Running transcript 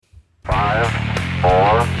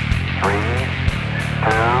3, 2, 1,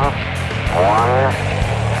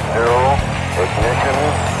 0, ignition.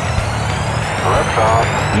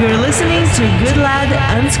 Liftoff. You're listening to Good Lad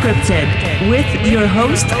Unscripted with your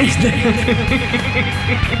host.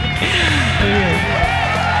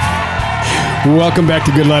 Welcome back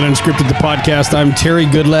to Good Lad Unscripted, the podcast. I'm Terry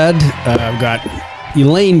Goodlad. I've got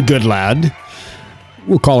Elaine Goodlad.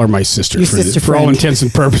 We'll call her my sister for all intents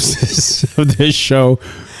and purposes of this show.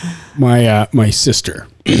 My sister.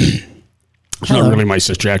 She's not really my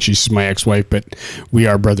sister, actually. She's my ex-wife, but we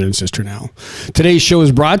are brother and sister now. Today's show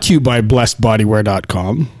is brought to you by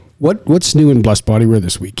BlessedBodywear.com. What's new in Blessed Bodywear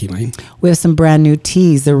this week, Elaine? We have some brand new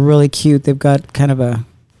tees. They're really cute. They've got kind of a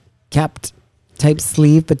capped type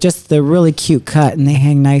sleeve, but just the really cute cut, and they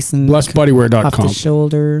hang nice and BlessedBodywear.com. off the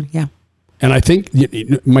shoulder. Yeah. And I think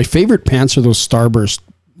my favorite pants are those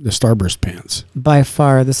the Starburst pants. By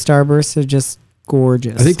far, the Starbursts are just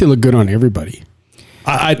gorgeous. I think they look good on everybody.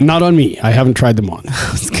 Not on me. I haven't tried them on.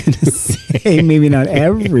 I was going to say, maybe not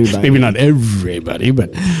everybody. Maybe not everybody, but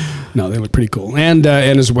no, they look pretty cool. And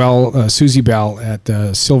as well, Susie Bell at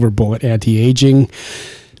Silver Bullet Anti-Aging.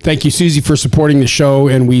 Thank you, Susie, for supporting the show,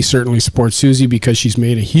 and we certainly support Susie because she's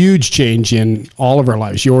made a huge change in all of our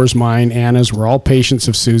lives. Yours, mine, Anna's. We're all patients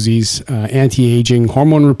of Susie's. Anti-aging,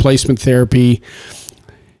 hormone replacement therapy.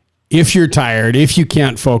 If you're tired, if you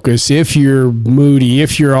can't focus, if you're moody,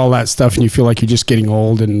 if you're all that stuff and you feel like you're just getting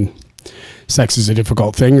old and sex is a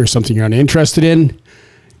difficult thing or something you're uninterested in,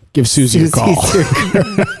 give Susie a call.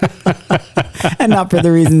 And not for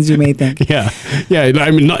the reasons you may think. Yeah. I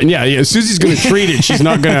mean, Susie's going to treat it. She's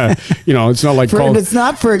not going to, it's not like it's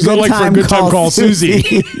not for a good time. Call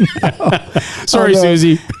Susie. No. Sorry,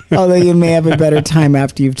 Susie. Although you may have a better time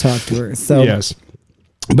after you've talked to her. So yes.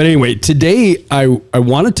 But anyway, today I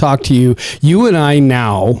want to talk to you. You and I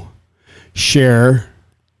now share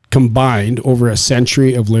combined over a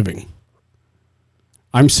century of living.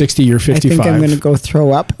 I'm 60, you're 55. I think I'm going to go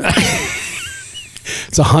throw up.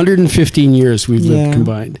 It's 115 years we've lived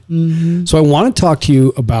combined. Mm-hmm. So I want to talk to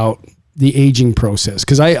you about the aging process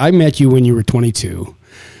because I met you when you were 22.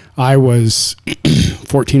 I was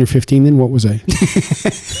 14 or 15 then. What was I?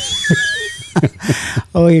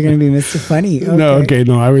 Oh, you're going to be Mr. Funny. Okay.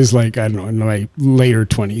 No, I was like, I don't know, in my later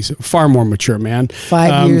 20s. Far more mature, man.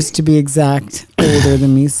 5 years to be exact, older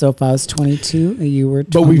than me. So if I was 22, you were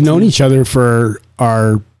 22. But we've known each other for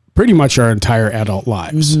pretty much our entire adult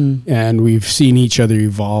lives. Mm-hmm. And we've seen each other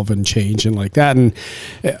evolve and change and like that. And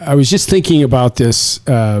I was just thinking about this,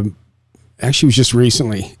 actually it was just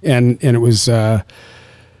recently. And it was...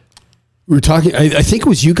 we were talking, I think it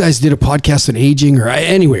was you guys did a podcast on aging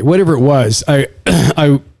anyway, whatever it was.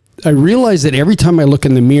 I realized that every time I look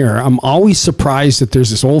in the mirror, I'm always surprised that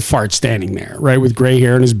there's this old fart standing there, right? With gray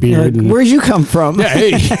hair and his beard. Like, where'd you come from? Yeah,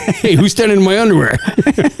 hey, who's standing in my underwear?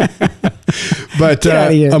 But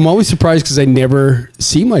I'm always surprised because I never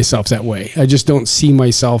see myself that way. I just don't see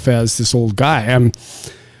myself as this old guy.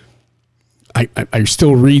 I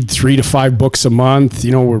still read 3 to 5 books a month.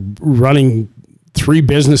 We're running 3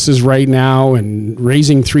 businesses right now and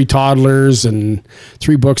raising 3 toddlers and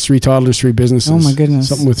 3 books, 3 toddlers, 3 businesses. Oh my goodness.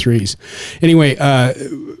 Something with 3s. Anyway,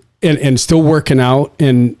 and still working out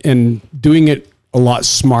and doing it a lot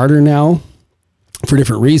smarter now for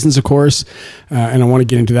different reasons, of course. And I want to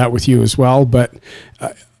get into that with you as well. But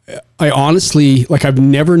I honestly, I've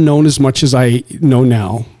never known as much as I know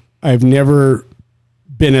now. I've never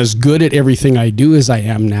been as good at everything I do as I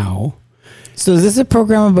am now. So is this a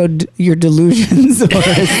program about your delusions? Or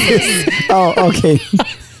is this... Oh, okay.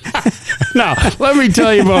 Now, let me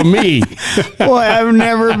tell you about me. Boy, I've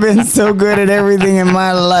never been so good at everything in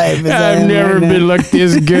my life. I've never been looked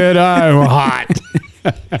this good. I'm hot.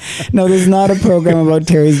 No, this is not a program about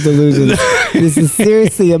Terry's delusions. This is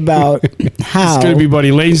seriously about how... It's going to be about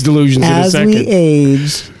Elaine's delusions in a second. As we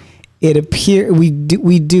age... It appears we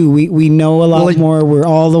know a lot more. We're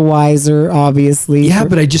all the wiser, obviously. Yeah,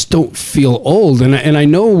 but I just don't feel old, and I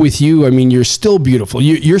know with you. I mean, you're still beautiful.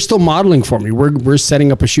 You're still modeling for me. We're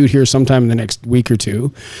setting up a shoot here sometime in the next week or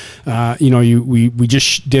two. We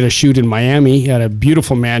just did a shoot in Miami at a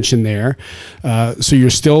beautiful mansion there. So you're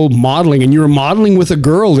still modeling, and you're modeling with a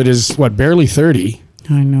girl that is barely 30.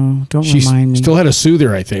 I know. Don't remind me. She still had a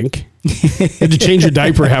soother, I think. Had to change your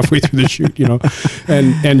diaper halfway through the shoot,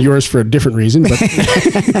 and yours for a different reason. But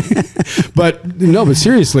but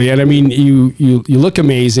seriously, and I mean, you look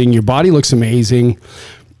amazing. Your body looks amazing.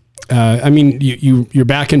 You're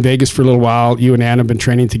back in Vegas for a little while. You and Ann have been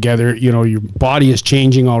training together. Your body is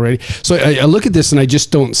changing already. So I look at this and I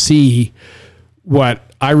just don't see what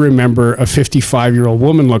I remember a 55-year-old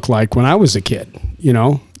woman look like when I was a kid,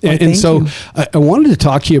 And thank so you. I wanted to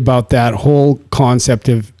talk to you about that whole concept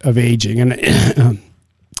of aging. And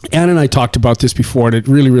Ann and I talked about this before, and it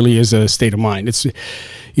really, really is a state of mind. It's,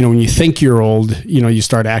 when you think you're old, you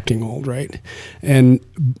start acting old, right?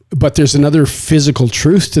 But there's another physical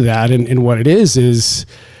truth to that. And what it is,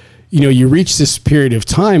 you reach this period of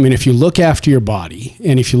time, and if you look after your body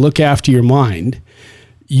and if you look after your mind,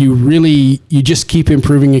 you just keep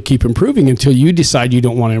improving until you decide you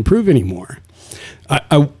don't want to improve anymore.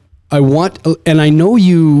 I want, and I know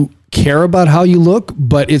you care about how you look,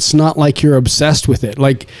 but it's not like you're obsessed with it.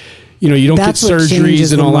 Like, you don't That's get what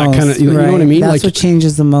changes surgeries and the all that kind of, most, you know what I mean? That's what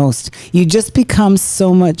changes the most. You just become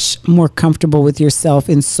so much more comfortable with yourself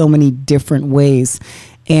in so many different ways.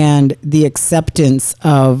 And the acceptance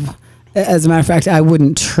of, as a matter of fact, I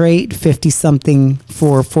wouldn't trade 50-something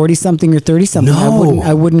for 40-something or 30-something. No.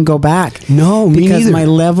 I wouldn't go back. No, me because neither. my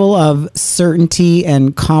level of certainty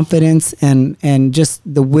and confidence and just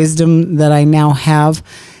the wisdom that I now have.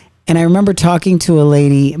 And I remember talking to a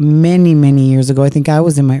lady many, many years ago. I think I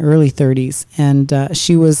was in my early 30s, and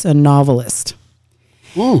she was a novelist.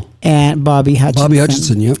 And Bobby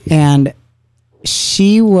Hutchinson. Yep. And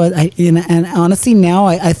she was, and honestly, now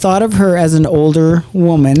I thought of her as an older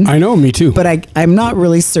woman. I know, me too. But I'm not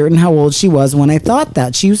really certain how old she was when I thought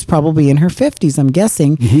that. She was probably in her 50s, I'm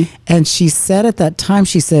guessing. Mm-hmm. And she said at that time,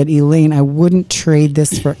 she said, Elaine, I wouldn't trade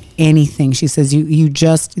this for anything. She says,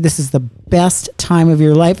 this is the best time of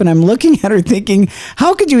your life. And I'm looking at her thinking,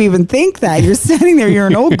 how could you even think that? You're standing there, you're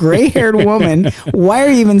an old gray-haired woman. Why are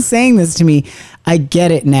you even saying this to me? I get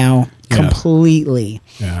it now. Completely.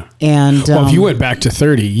 Yeah. And if you went back to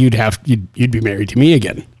 30, you'd be married to me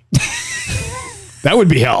again. That would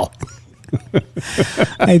be hell.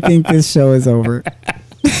 I think this show is over.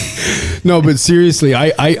 No, but seriously,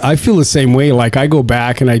 I feel the same way. Like, I go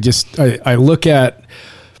back and I look at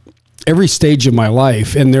every stage of my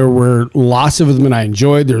life, and there were lots of them that I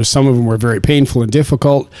enjoyed. There were some of them were very painful and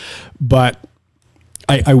difficult, but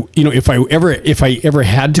if I ever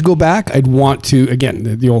had to go back, I'd want to,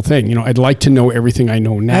 again, the old thing, I'd like to know everything I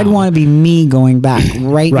know now. I'd want to be me going back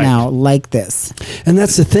right now like this. And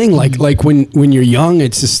that's the thing, like when you're young,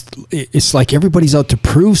 it's like everybody's out to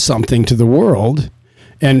prove something to the world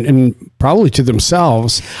and probably to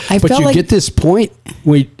themselves. But you get this point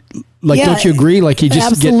where, don't you agree? Like, you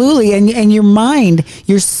just absolutely. And your mind,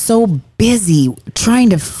 you're so busy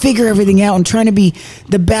trying to figure everything out and trying to be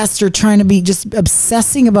the best, or trying to be just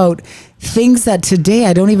obsessing about things that today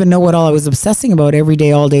I don't even know what all I was obsessing about every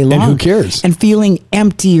day, all day long. And who cares? And feeling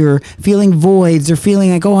empty, or feeling voids, or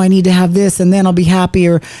feeling like, I need to have this and then I'll be happy,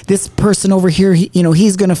 or this person over here,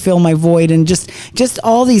 he's going to fill my void, and just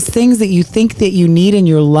all these things that you think that you need in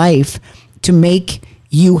your life to make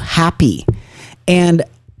you happy. And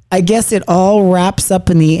I guess it all wraps up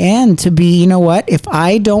in the end to be, if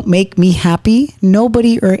I don't make me happy,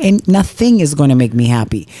 nobody or nothing is going to make me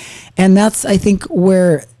happy. And that's, I think,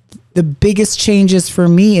 where the biggest changes for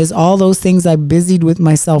me is all those things I busied with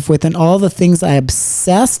myself with, and all the things I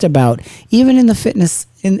obsessed about, even in the fitness,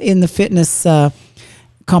 in the fitness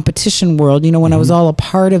competition world, when I was all a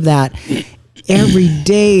part of that. Every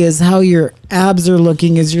day is how your abs are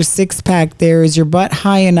looking, is your six pack there, is your butt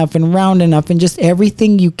high enough and round enough, and just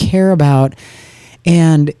everything you care about.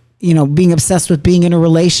 And, being obsessed with being in a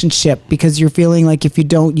relationship because you're feeling like if you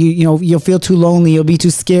don't, you'll feel too lonely. You'll be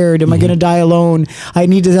too scared. Am I going to die alone? I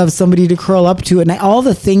need to have somebody to curl up to. And all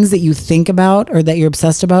the things that you think about or that you're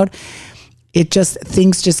obsessed about,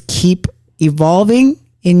 things just keep evolving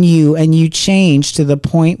in you, and you change to the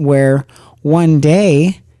point where one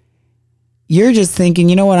day you're just thinking,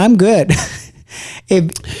 you know what, I'm good.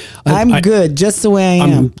 I'm good just the way I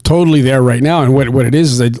am. I'm totally there right now. And what it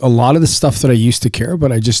is a lot of the stuff that I used to care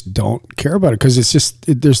about, I just don't care about it because it's just,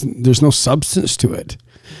 there's no substance to it.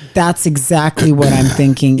 That's exactly what I'm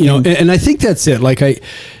thinking. And I think that's it. Like I'm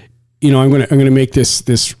going to make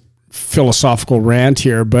this philosophical rant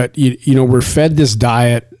here, but we're fed this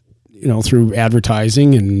diet, through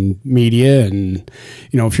advertising and media. And,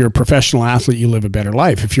 if you're a professional athlete, you live a better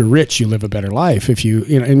life. If you're rich, you live a better life. If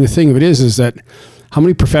and the thing of it is that how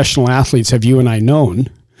many professional athletes have you and I known?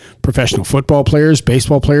 Professional football players,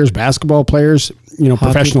 baseball players, basketball players,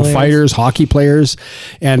 professional fighters, hockey players,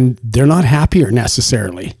 and they're not happier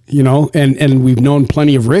necessarily, and we've known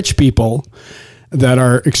plenty of rich people that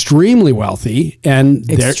are extremely wealthy, and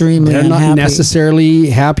they're not necessarily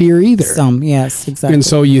happier either. Yes, exactly. And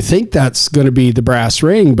so you think that's going to be the brass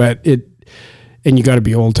ring, and you got to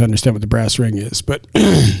be old to understand what the brass ring is. But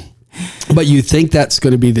But you think that's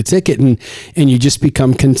going to be the ticket, and you just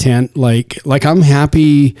become content. Like I'm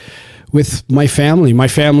happy with my family. My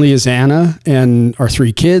family is Anna and our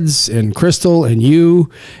 3 kids and Crystal and you,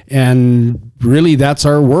 and really that's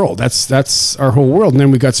our world. That's our whole world. And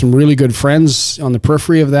then we got some really good friends on the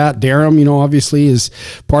periphery of that. Darum, obviously is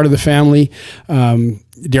part of the family.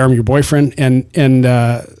 Darum, your boyfriend, and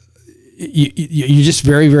you're just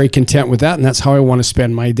very, very content with that. And that's how I want to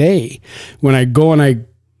spend my day. When I go and I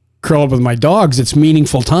curl up with my dogs, it's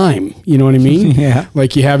meaningful time. You know what I mean? Yeah.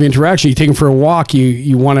 Like you have interaction, you take them for a walk,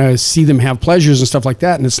 you want to see them have pleasures and stuff like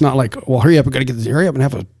that. And it's not like, well, hurry up, hurry up and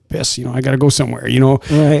have a piss. I got to go somewhere,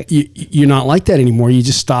 Right. You're not like that anymore. You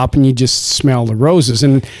just stop and you just smell the roses.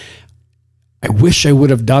 And I wish I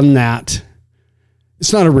would have done that.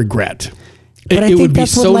 It's not a regret. But I think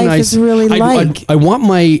that's what life is really like. I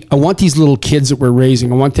want these little kids that we're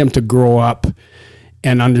raising. I want them to grow up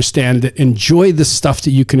and understand that, enjoy the stuff that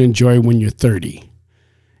you can enjoy when you're 30,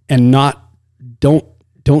 and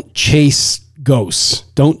don't chase ghosts.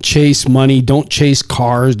 Don't chase money. Don't chase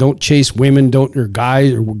cars. Don't chase women. Or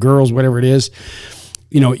guys or girls, whatever it is.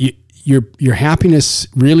 Your happiness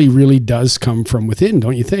really, really does come from within,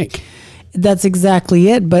 don't you think? That's exactly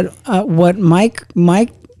it. But what my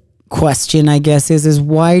question, I guess, is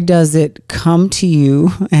why does it come to you?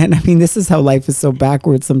 And I mean, this is how life is so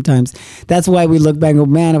backwards sometimes. That's why we look back and go,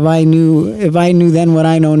 man, if I knew then what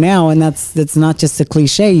I know now. And that's not just a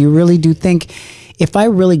cliche. You really do think, if I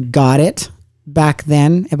really got it back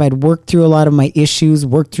then, if I'd worked through a lot of my issues,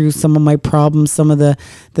 worked through some of my problems, some of the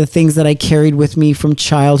things that I carried with me from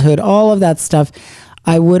childhood, all of that stuff,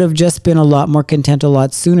 I would have just been a lot more content a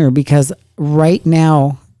lot sooner. Because right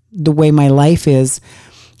now, the way my life is,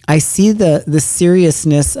 I see the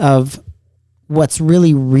seriousness of what's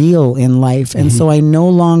really real in life. And so I no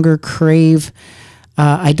longer crave,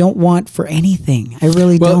 I don't want for anything. I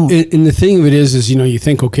really don't. And the thing of it is, you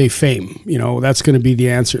think, okay, fame, that's going to be the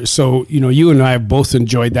answer. So, you and I have both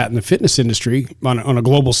enjoyed that in the fitness industry on a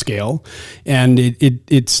global scale. And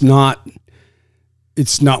it's not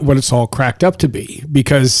what it's all cracked up to be,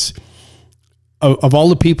 because of all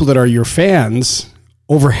the people that are your fans,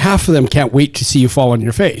 over half of them can't wait to see you fall on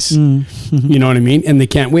your face. You know what I mean? And they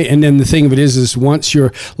can't wait. And then the thing of it is once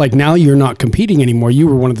you're like, now you're not competing anymore. You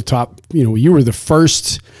were one of the top, you were the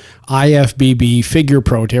first IFBB figure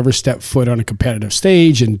pro to ever step foot on a competitive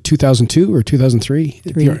stage in 2002 or 2003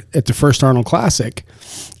 at the first Arnold Classic.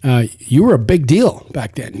 You were a big deal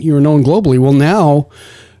back then. You were known globally. Well, now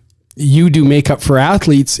you do makeup for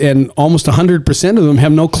athletes, and almost 100% of them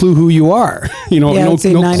have no clue who you are. I'd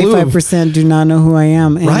say 95% do not know who I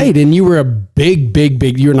am. Right. And you were a big,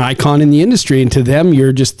 you're an icon in the industry, and to them,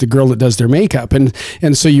 you're just the girl that does their makeup. And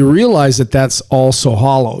so you realize that that's all so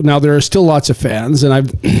hollow. Now, there are still lots of fans, and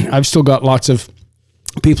I've still got lots of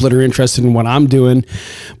people that are interested in what I'm doing.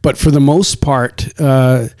 But for the most part,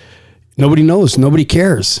 nobody knows, nobody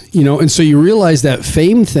cares, and so you realize that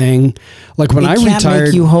fame thing, like when I retired, it can't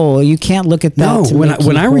make you whole. You can't look at that. No,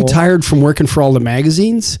 when I retired from working for all the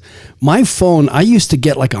magazines, my phone, I used to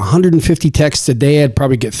get like 150 texts a day. I'd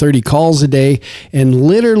probably get 30 calls a day. And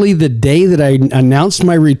literally the day that I announced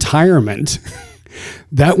my retirement,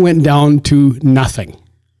 that went down to nothing.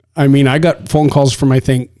 I mean, I got phone calls from, I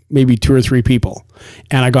think, maybe 2 or 3 people,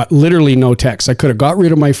 and I got literally no text. I could have got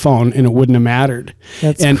rid of my phone and it wouldn't have mattered.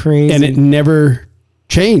 That's crazy. And it never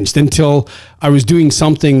changed until I was doing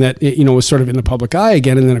something that, was sort of in the public eye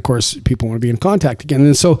again. And then of course people want to be in contact again.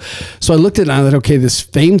 And so I looked at it and I thought, okay, this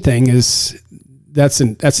fame thing that's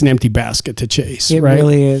an empty basket to chase. It right?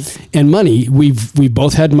 really is. And money, we've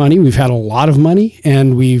both had money. We've had a lot of money,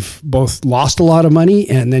 and we've both lost a lot of money,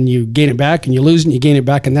 and then you gain it back and you lose it and you gain it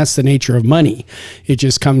back. And that's the nature of money. It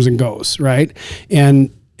just comes and goes. Right.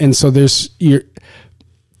 And so there's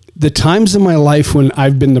the times in my life when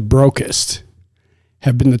I've been the brokest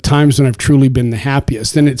have been the times when I've truly been the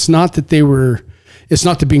happiest. And it's not that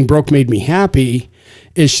being broke made me happy.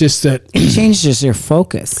 It's just that it changes your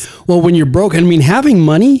focus. Well, when you're broke, having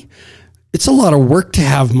money, it's a lot of work to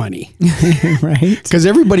have money, right? Because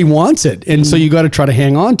everybody wants it. And so you got to try to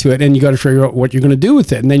hang on to it, and you got to figure out what you're going to do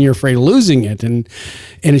with it. And then you're afraid of losing it. And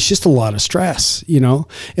it's just a lot of stress,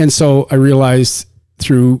 And so I realized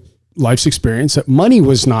through life's experience that money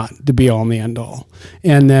was not the be all and the end all.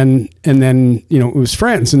 And then, it was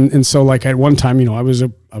friends. And so like at one time, I was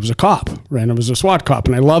a cop, right? I was a SWAT cop,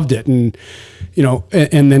 and I loved it. And,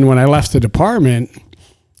 and then when I left the department,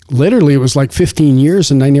 literally it was like 15 years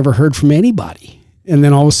and I never heard from anybody. And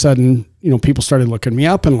then all of a sudden, people started looking me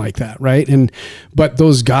up and like that. Right. But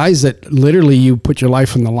those guys that literally you put your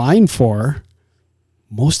life on the line for,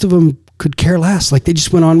 most of them could care less. Like they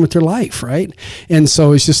just went on with their life, right? And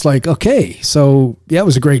so it's just like, okay, so yeah, it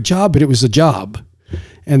was a great job, but it was a job.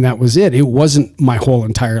 And that was it. It wasn't my whole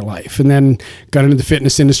entire life. And then got into the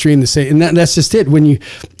fitness industry and that's just it.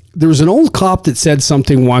 There was an old cop that said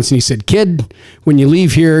something once, and he said, "Kid, when you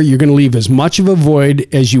leave here, you're going to leave as much of a void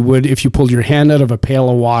as you would if you pulled your hand out of a pail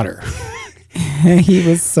of water." He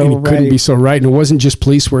was so and he right. couldn't be so right. And it wasn't just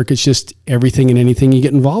police work. It's just everything and anything you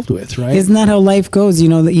get involved with, right? Isn't that how life goes? You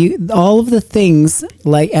know, that all of the things,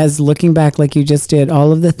 like as looking back, like you just did,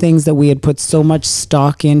 all of the things that we had put so much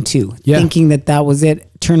stock into, thinking that was it,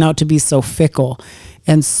 turned out to be so fickle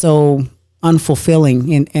and so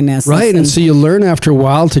unfulfilling in essence. Right. And so you learn after a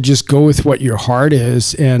while to just go with what your heart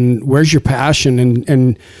is and where's your passion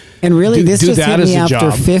and really this just hit me after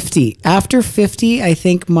job. 50. After 50, I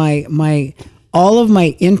think my all of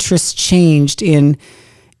my interests changed in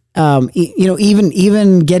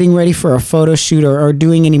even getting ready for a photo shoot or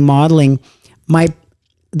doing any modeling.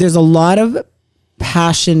 There's a lot of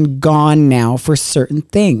passion gone now for certain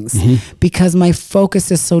things because my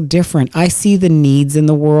focus is so different. I see the needs in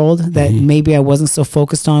the world that maybe I wasn't so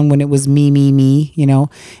focused on when it was me,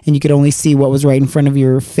 and you could only see what was right in front of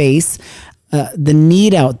your face. The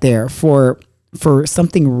need out there for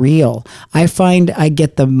something real. I find I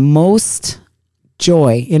get the most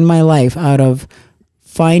joy in my life out of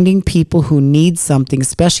finding people who need something,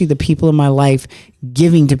 especially the people in my life,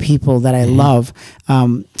 giving to people that I love.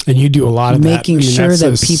 And you do a lot of making that. Sure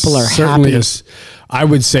that people are happy. I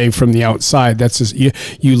would say from the outside,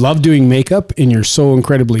 you love doing makeup and you're so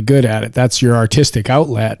incredibly good at it. That's your artistic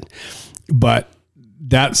outlet. But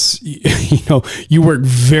that's, you work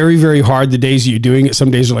very, very hard the days you're doing it.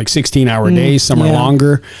 Some days are like 16-hour days, some are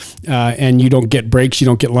longer, and you don't get breaks. You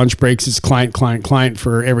don't get lunch breaks. It's client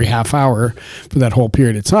for every half hour for that whole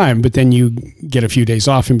period of time. But then you get a few days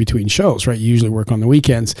off in between shows, right? You usually work on the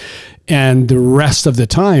weekends. And the rest of the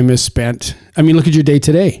time is spent, look at your day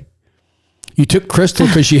today. You took Crystal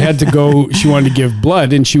because she had to go, she wanted to give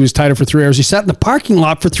blood and she was tied up for 3 hours. You sat in the parking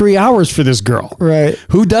lot for 3 hours for this girl. Right.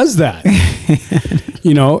 Who does that?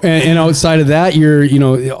 And outside of that, you're,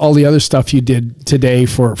 all the other stuff you did today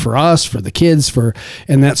for us, for the kids,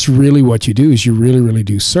 and that's really what you do is you really, really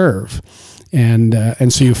do serve. And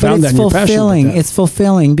so you found that in your passion. It's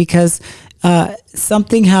fulfilling because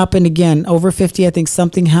something happened again over 50. I think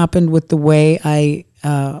something happened with the way I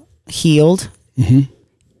healed. Mm-hmm.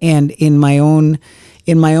 And in my own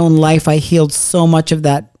life, I healed so much of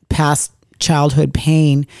that past childhood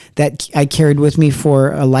pain that I carried with me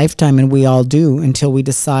for a lifetime, and we all do until we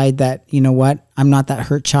decide that, you know what, I'm not that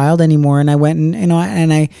hurt child anymore. And I went and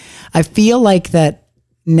I feel like that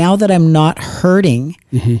now that I'm not hurting,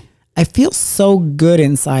 I feel so good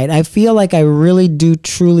inside. I feel like I really do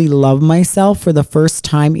truly love myself for the first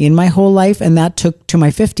time in my whole life, and that took to my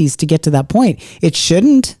 50s to get to that point. It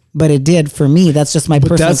shouldn't. But it did for me. That's just my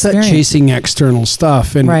personal experience. That's that chasing external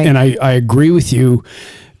stuff. And right. and I agree with you.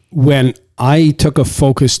 When I took a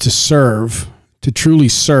focus to truly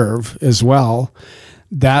serve as well,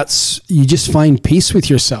 you just find peace with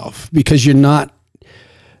yourself because you're not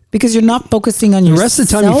focusing on yourself. The rest of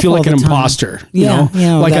the time you feel like an imposter. Yeah.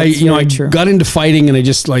 Like I got into fighting and I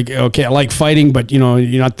just like, okay, I like fighting, but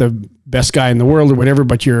you're not the best guy in the world or whatever,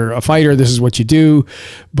 but you're a fighter. This is what you do.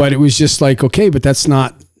 But it was just like, okay, but that's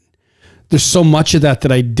not, there's so much of that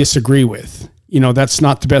I disagree with. That's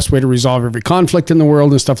not the best way to resolve every conflict in the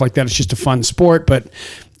world and stuff like that. It's just a fun sport. But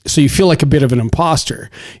so you feel like a bit of an imposter,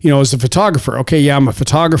 as a photographer. Okay, yeah, I'm a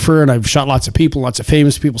photographer and I've shot lots of people, lots of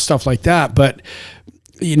famous people, stuff like that. But,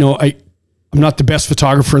 I'm not the best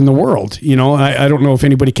photographer in the world. I don't know if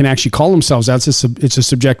anybody can actually call themselves that. It's a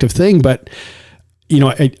subjective thing, but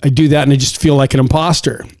I do that and I just feel like an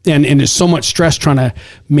imposter. And there's so much stress trying to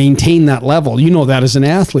maintain that level. That as an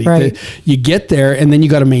athlete, right. You get there and then you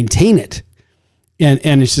got to maintain it.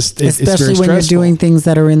 And it's just, especially it's very when stressful. You're doing things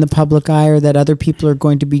that are in the public eye or that other people are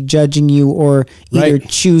going to be judging you or either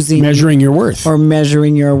measuring your worth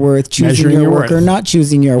choosing your work or not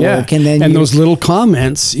choosing your work. And then those little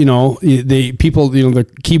comments, the people, the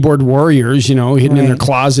keyboard warriors, hidden in their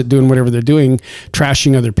closet, doing whatever they're doing,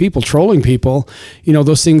 trashing other people, trolling people,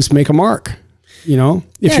 those things make a mark. If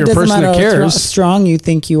you're a person that cares, how strong you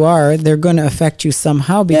think you are, they're going to affect you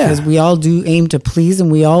somehow because we all do aim to please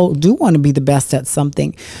and we all do want to be the best at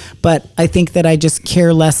something. But I think that I just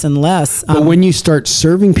care less and less. But when you start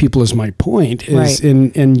serving people, is my point, is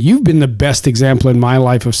and you've been the best example in my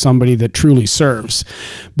life of somebody that truly serves.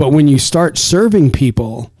 But when you start serving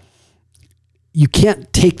people, you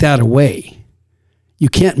can't take that away. You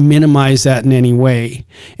can't minimize that in any way.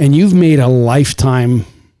 And you've made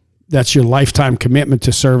that's your lifetime commitment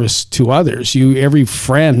to service to others. Every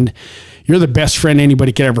friend, You're the best friend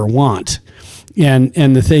anybody could ever want.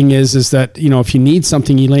 And the thing is that, you know, if you need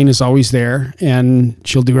something, Elaine is always there, and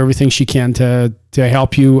she'll do everything she can to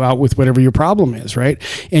help you out with whatever your problem is, right?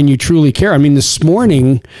 And you truly care. I mean, this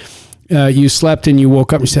morning, you slept and you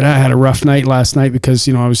woke up and said, I had a rough night last night because,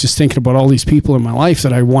 you know, I was just thinking about all these people in my life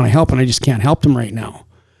that I want to help and I just can't help them right now.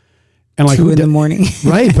 And like 2 a.m.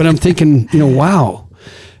 Right. But I'm thinking, you know, wow.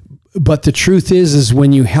 But the truth is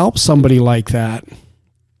when you help somebody like that,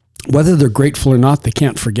 whether they're grateful or not, they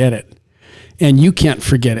can't forget it. And you can't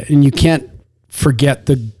forget it. And you can't forget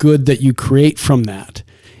the good that you create from that.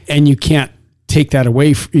 And you can't take that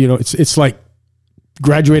away. You know, it's like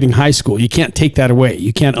graduating high school. You can't take that away.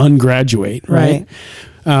 You can't ungraduate. Right.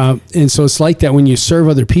 And so it's like that when you serve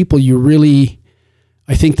other people, you really,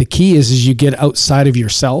 I think the key is you get outside of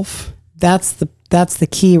yourself. That's the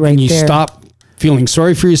key right there. And you stop feeling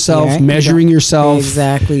sorry for yourself, measuring yourself.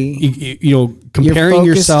 Exactly. You know, comparing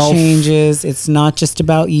your focus yourself. changes. It's not just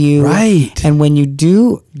about you. Right. And when you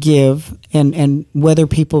do give, and whether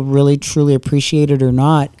people really truly appreciate it or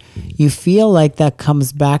not, you feel like that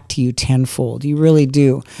comes back to you tenfold. You really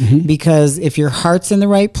do. Mm-hmm. Because if your heart's in the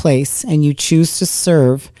right place and you choose to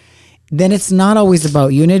serve, then it's not always about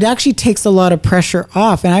you. And it actually takes a lot of pressure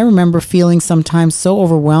off. And I remember feeling sometimes so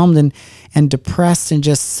overwhelmed and depressed and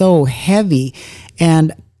just so heavy.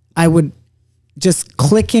 And I would just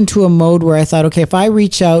click into a mode where I thought, okay, if I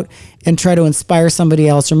reach out and try to inspire somebody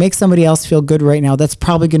else or make somebody else feel good right now, that's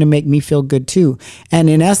probably going to make me feel good too. And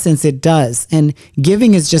in essence, it does. And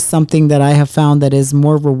giving is just something that I have found that is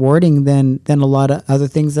more rewarding than a lot of other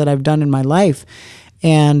things that I've done in my life.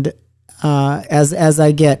 And as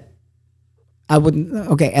I get older,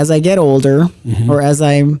 mm-hmm. or as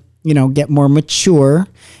I get more mature,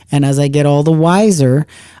 and as I get all the wiser,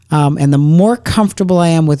 and the more comfortable I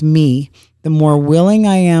am with me, the more willing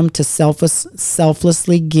I am to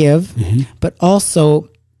selflessly give, mm-hmm. but also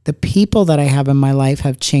the people that I have in my life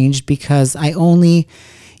have changed because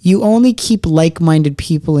you only keep like-minded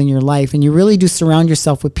people in your life, and you really do surround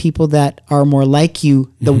yourself with people that are more like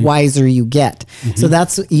you the mm-hmm. wiser you get. Mm-hmm. So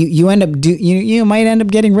that's you end up you might end up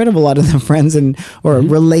getting rid of a lot of the friends or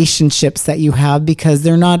mm-hmm. relationships that you have because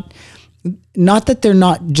they're not that they're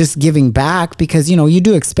not just giving back, because you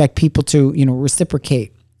do expect people to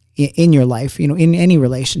reciprocate in your life, in any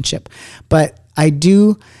relationship. But I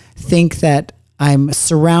do think that I'm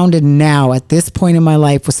surrounded now at this point in my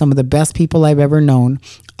life with some of the best people I've ever known.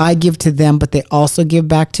 I give to them, but they also give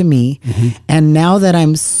back to me. Mm-hmm. And now that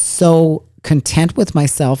I'm so content with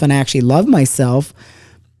myself and I actually love myself,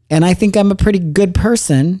 and I think I'm a pretty good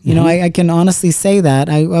person, mm-hmm. I can honestly say that.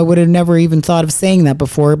 I would have never even thought of saying that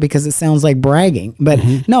before because it sounds like bragging. But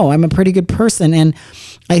mm-hmm. no, I'm a pretty good person. And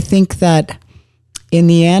I think that in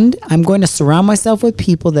the end, I'm going to surround myself with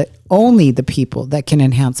only the people that can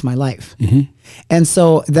enhance my life. Mm-hmm. And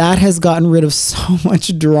so that has gotten rid of so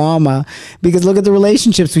much drama, because look at the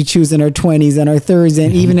relationships we choose in our 20s and our 30s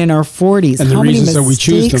and mm-hmm. even in our 40s. And how many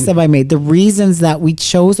mistakes have I made? The reasons that we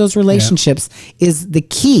chose those relationships is the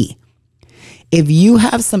key. If you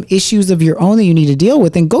have some issues of your own that you need to deal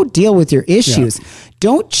with, then go deal with your issues. Yeah.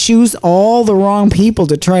 Don't choose all the wrong people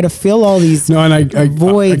to try to fill all these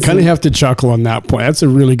voids. I kind of have to chuckle on that point. That's a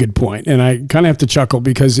really good point. And I kind of have to chuckle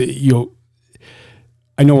because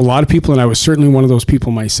I know a lot of people, and I was certainly one of those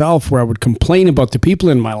people myself, where I would complain about the people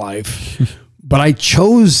in my life, but I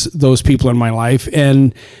chose those people in my life,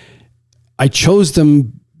 and I chose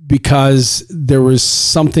them because there was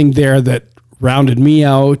something there that rounded me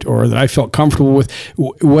out or that I felt comfortable with.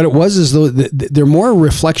 What it was is though they're more a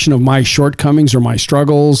reflection of my shortcomings or my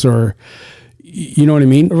struggles, or you know what I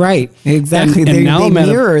mean? Right. Exactly. And now they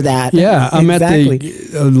mirror that. Yeah. I'm exactly.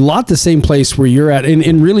 At a lot the same place where you're at,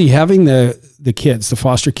 and really having the kids, the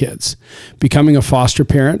foster kids, becoming a foster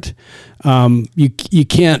parent. You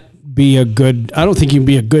can't be I don't think you can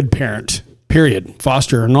be a good parent, period,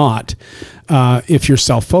 foster or not, if you're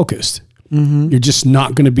self-focused. Mm-hmm. You're just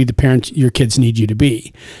not going to be the parent your kids need you to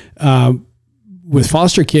be. With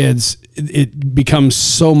foster kids, it becomes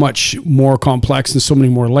so much more complex and so many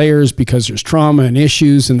more layers because there's trauma and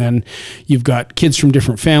issues. And then you've got kids from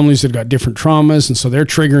different families that have got different traumas. And so they're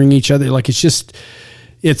triggering each other. Like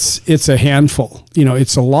it's a handful,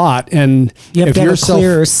 it's a lot. And you have to have a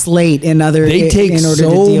clearer slate they take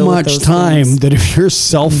so much time things. That if you're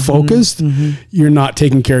self-focused, mm-hmm. you're not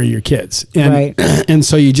taking care of your kids. And, right. And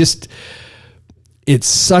so it's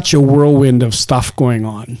such a whirlwind of stuff going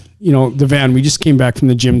on. The van, we just came back from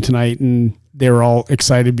the gym tonight, and they were all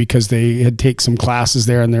excited because they had take some classes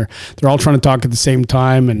there, and they're all trying to talk at the same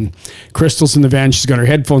time. And Crystal's in the van. She's got her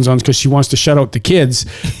headphones on because she wants to shut out the kids,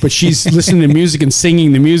 but she's listening to music and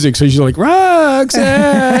singing the music. So she's like,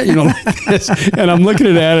 Roxanne, like this. And I'm looking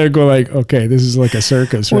at it and go like, okay, this is like a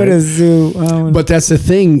circus, right? What a zoo. Oh. But that's the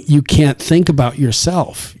thing. You can't think about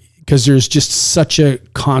yourself because there's just such a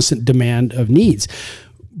constant demand of needs.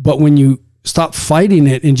 But when you stop fighting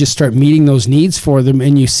it and just start meeting those needs for them,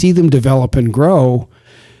 and you see them develop and grow,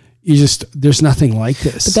 there's nothing like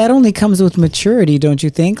this. But that only comes with maturity, don't you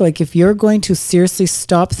think? Like if you're going to seriously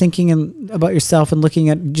stop thinking about yourself and looking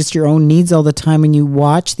at just your own needs all the time, and you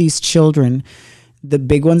watch these children, the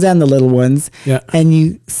big ones and the little ones, and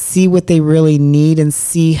you see what they really need and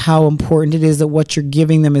see how important it is that what you're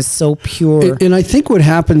giving them is so pure. And I think what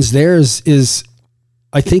happens there is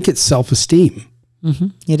I think it's self-esteem. Mm-hmm.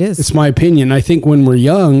 It is. It's my opinion. I think when we're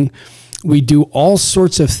young, we do all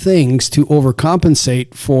sorts of things to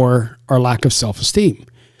overcompensate for our lack of self-esteem.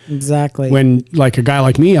 Exactly. When, like a guy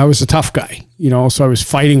like me, I was a tough guy, so I was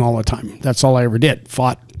fighting all the time. That's all I ever did.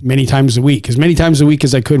 Fought many times a week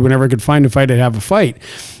as I could. Whenever I could find a fight, I'd have a fight.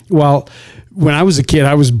 Well, when I was a kid,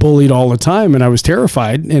 I was bullied all the time, and I was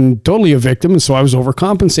terrified and totally a victim. And so I was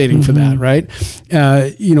overcompensating for that, right?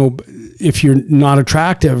 If you're not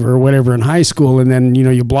attractive or whatever in high school, and then,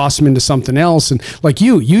 you blossom into something else. And like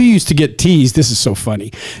you used to get teased. This is so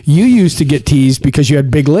funny. You used to get teased because you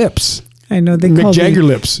had big lips. I know they Mick called Jagger me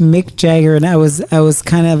lips. Mick Jagger, and I was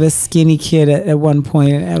kind of a skinny kid at one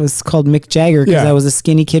point. I was called Mick Jagger because I was a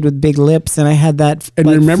skinny kid with big lips, and I had that. And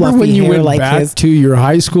remember when you went back to your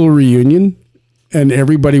high school reunion, and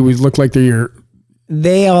everybody would look like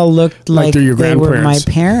they all looked like they're your they were my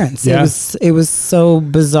grandparents. parents. Yeah. It was so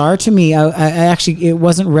bizarre to me. I actually, it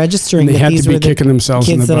wasn't registering. They that had these to be were the kicking themselves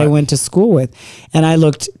in kids the that I butt. went to school with, and I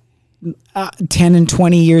looked 10 and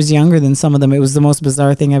 20 years younger than some of them. It was the most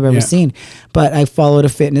bizarre thing I've ever seen. But I followed a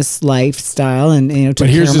fitness lifestyle and took But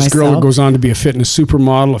here's care of this girl myself. that goes on to be a fitness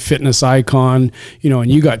supermodel, a fitness icon,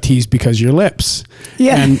 and you got teased because of your lips.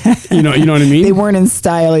 Yeah. And you know what I mean? They weren't in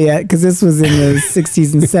style yet because this was in the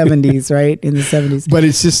 60s and 70s, right? In the 70s. But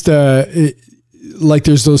it's just like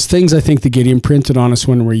there's those things I think that get imprinted on us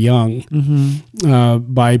when we're young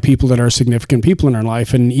by people that are significant people in our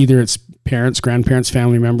life. And either it's parents, grandparents,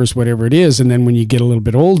 family members, whatever it is. And then when you get a little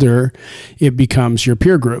bit older, it becomes your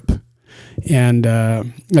peer group. And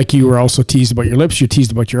like you were also teased about your lips, you're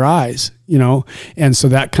teased about your eyes, and so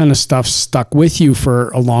that kind of stuff stuck with you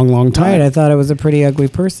for a long, long time. Right. I thought I was a pretty ugly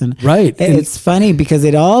person. Right. It's funny because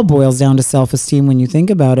it all boils down to self-esteem when you think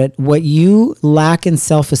about it. What you lack in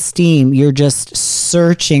self-esteem, you're just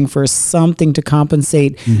searching for something to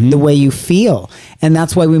compensate the way you feel. And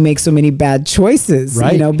that's why we make so many bad choices,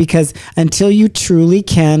 right. Because until you truly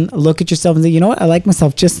can look at yourself and say, you know what, I like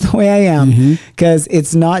myself just the way I am, because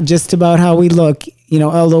it's not just about how we look,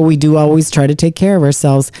 although we do always try to take care of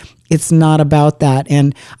ourselves. It's not about that.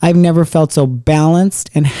 And I've never felt so balanced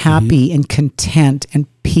and happy and content and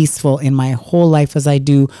peaceful in my whole life as I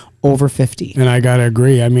do over 50. And I got to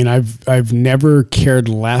agree. I mean, I've never cared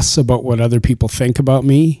less about what other people think about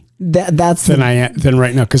me than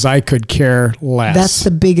right now, because I could care less. That's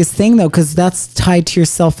the biggest thing, though, because that's tied to your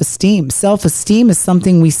self-esteem. Self-esteem is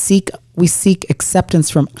something we seek. We seek acceptance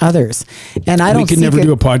from others, and I don't. We could never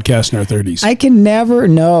do a podcast in our 30s. I can never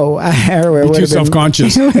know. We're too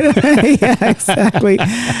self-conscious. Yeah, exactly.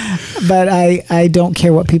 But I don't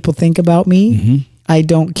care what people think about me. I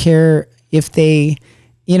don't care if they,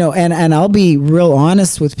 and I'll be real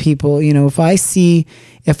honest with people.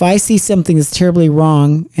 If I see something that's terribly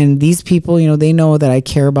wrong, and these people, they know that I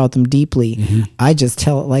care about them deeply, I just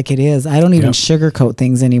tell it like it is. I don't even sugarcoat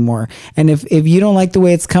things anymore. And if you don't like the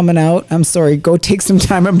way it's coming out, I'm sorry, go take some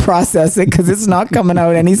time and process it, because it's not coming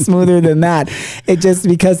out any smoother than that.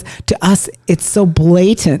 Because to us, it's so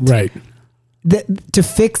blatant. Right. To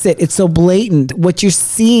fix it, it's so blatant. What you're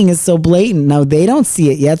seeing is so blatant. Now, they don't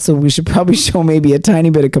see it yet, so we should probably show maybe a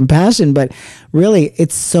tiny bit of compassion, but really,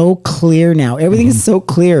 it's so clear now. Everything is so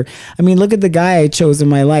clear. I mean, look at the guy I chose in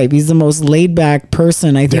my life. He's the most laid-back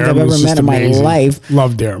person I think I've ever met in my life.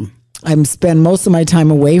 Love Darren. I spend most of my time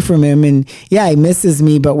away from him, and he misses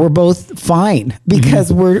me, but we're both fine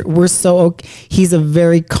because we're so he's a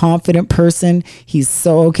very confident person. He's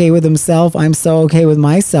so okay with himself. I'm so okay with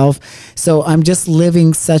myself. So I'm just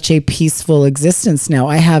living such a peaceful existence now.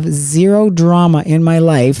 I have zero drama in my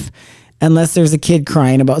life, unless there's a kid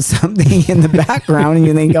crying about something in the background and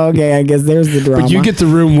you think, okay, I guess there's the drama. But you get the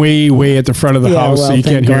room way, way at the front of the house, so you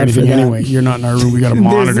can't hear anything anyway. You're not in our room. We got a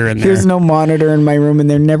monitor in there. There's no monitor in my room, and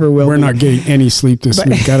there never will be. We're not getting any sleep this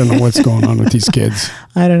week. I don't know what's going on with these kids.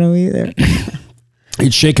 I don't know either.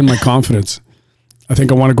 It's shaking my confidence. I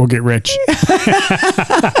think I want to go get rich.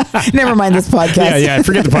 Never mind this podcast. Yeah,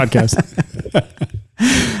 forget the podcast.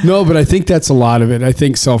 No, but I think that's a lot of it. I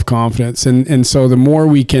think self-confidence. And so the more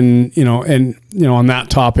we can, on that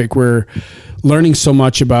topic, we're learning so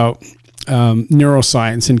much about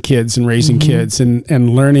neuroscience and kids and raising kids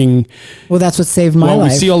and learning. Well, that's what saved my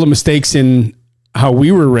life. We see all the mistakes in how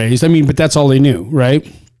we were raised. I mean, but that's all they knew, right?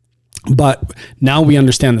 But now we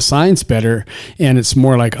understand the science better, and it's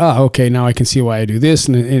more like, okay, now I can see why I do this.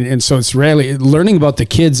 And so it's really learning about the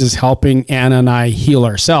kids is helping Anna and I heal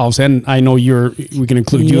ourselves. And I know we can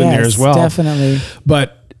include you in there as well. Definitely.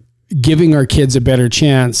 But giving our kids a better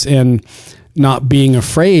chance and not being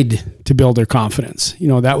afraid to build their confidence.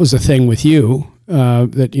 That was the thing with you,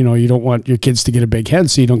 that, you don't want your kids to get a big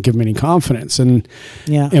head, so you don't give them any confidence. And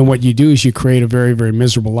what you do is you create a very, very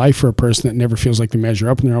miserable life for a person that never feels like they measure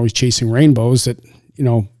up, and they're always chasing rainbows that,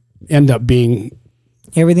 end up being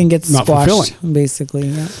everything gets not squashed, fulfilling. Basically.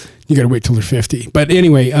 Yeah. You got to wait till they're 50. But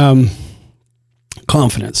anyway,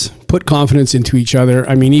 confidence. Put confidence into each other.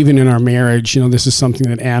 I mean, even in our marriage, this is something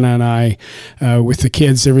that Anna and I, with the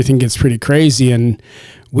kids, everything gets pretty crazy. And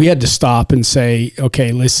we had to stop and say,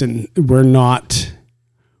 okay, listen,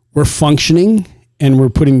 we're functioning and we're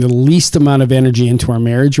putting the least amount of energy into our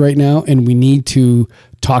marriage right now. And we need to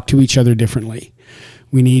talk to each other differently.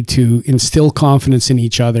 We need to instill confidence in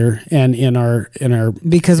each other and in our.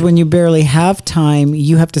 Because when you barely have time,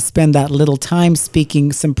 you have to spend that little time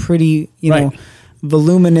speaking some pretty, right.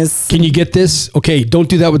 Voluminous. Can you get this? Okay, don't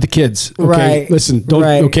do that with the kids. Okay, right. Listen, don't.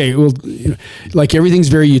 Right. Okay, well, like everything's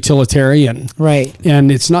very utilitarian, right?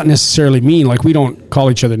 And it's not necessarily mean. Like we don't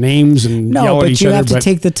call each other names and yell at each other. No, but you have to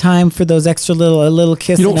take the time for those extra little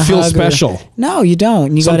kiss. You don't and a feel hug special. No, you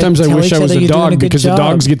don't. You sometimes I wish I was a dog because the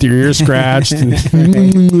dogs get their ears scratched and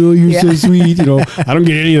oh, you're so sweet. I don't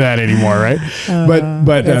get any of that anymore, right?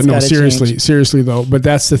 But no, seriously though. But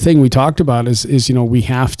that's the thing we talked about is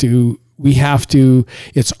we have to,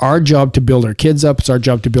 it's our job to build our kids up. It's our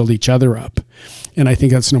job to build each other up. And I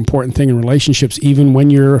think that's an important thing in relationships, even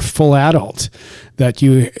when you're a full adult, that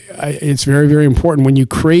it's very, very important. When you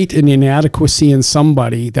create an inadequacy in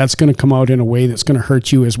somebody, that's going to come out in a way that's going to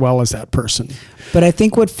hurt you as well as that person. But I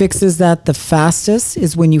think what fixes that the fastest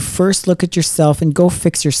is when you first look at yourself and go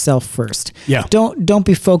fix yourself first. Yeah. Don't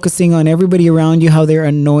be focusing on everybody around you, how they're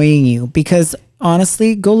annoying you. Because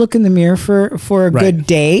honestly, go look in the mirror for a good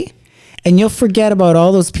day. And you'll forget about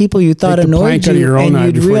all those people you thought annoyed you,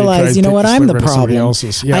 and you'd realize, you know what, I'm the problem.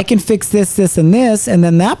 Yep. I can fix this, and this, and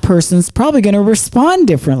then that person's probably going to respond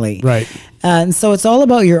differently. Right. And so it's all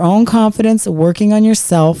about your own confidence, working on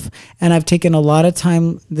yourself. And I've taken a lot of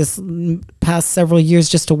time this past several years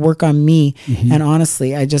just to work on me. Mm-hmm. And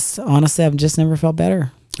honestly, I've just never felt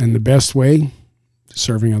better. And the best way,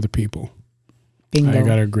 serving other people. Bingo. I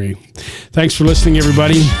got to agree. Thanks for listening,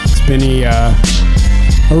 everybody. It's been a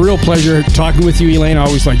real pleasure talking with you, Elaine. I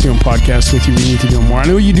always like doing podcasts with you. We need to do them more. I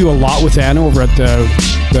know you do a lot with Anna over at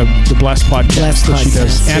the Blessed podcast that she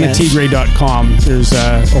does. Yes. AnnaTigray.com. There's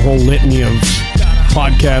a whole litany of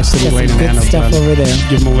podcasts that Elaine and Anna have done. Over there.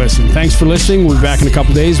 Give them a listen. Thanks for listening. We'll be back in a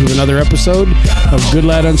couple days with another episode of Good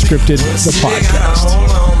Lad Unscripted, the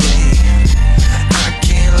podcast.